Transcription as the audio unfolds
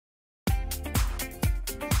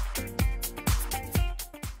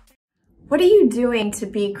What are you doing to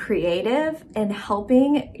be creative in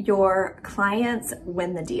helping your clients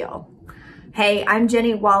win the deal? Hey, I'm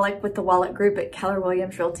Jennie Wolek with the Wolek Group at Keller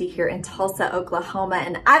Realty here in Tulsa, Oklahoma.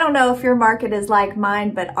 And I don't know if your market is like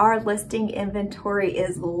mine, but our listing inventory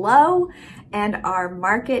is low and our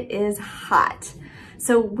market is hot.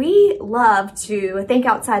 So we love to think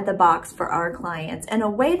outside the box for our clients. And a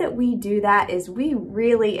way that we do that is we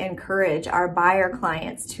really encourage our buyer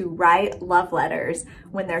clients to write love letters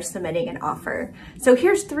when they're submitting an offer. So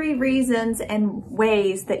here's 3 reasons and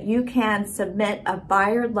ways that you can submit a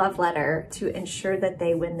buyer love letter to ensure that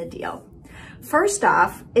they win the deal. First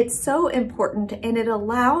off, it's so important and it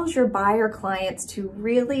allows your buyer clients to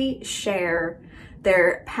really share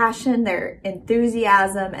their passion, their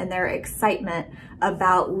enthusiasm, and their excitement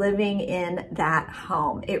about living in that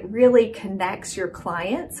home. It really connects your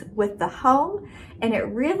clients with the home, and it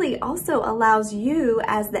really also allows you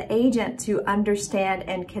as the agent to understand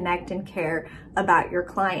and connect and care about your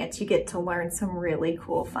clients. You get to learn some really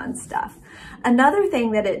cool, fun stuff. Another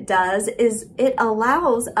thing that it does is it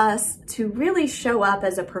allows us to really show up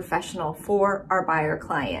as a professional for our buyer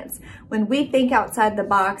clients. When we think outside the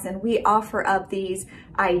box and we offer up these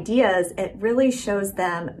ideas, it really shows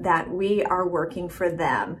them that we are working for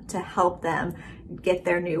them to help them get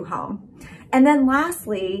their new home. And then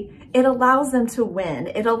lastly, it allows them to win.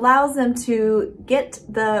 It allows them to get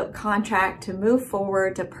the contract to move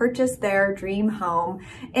forward, to purchase their dream home.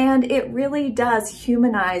 And it really does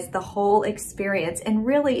humanize the whole experience. And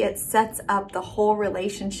really it sets up the whole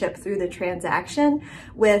relationship through the transaction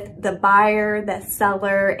with the buyer, the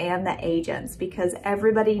seller, and the agents, because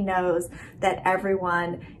everybody knows that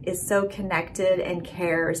everyone is so connected and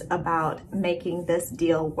cares about making this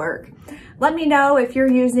deal work. Let me know if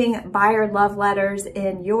you're using buyer love letters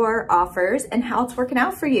in your offers and how it's working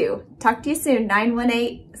out for you. Talk to you soon,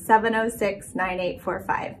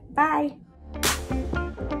 918-706-9845. Bye.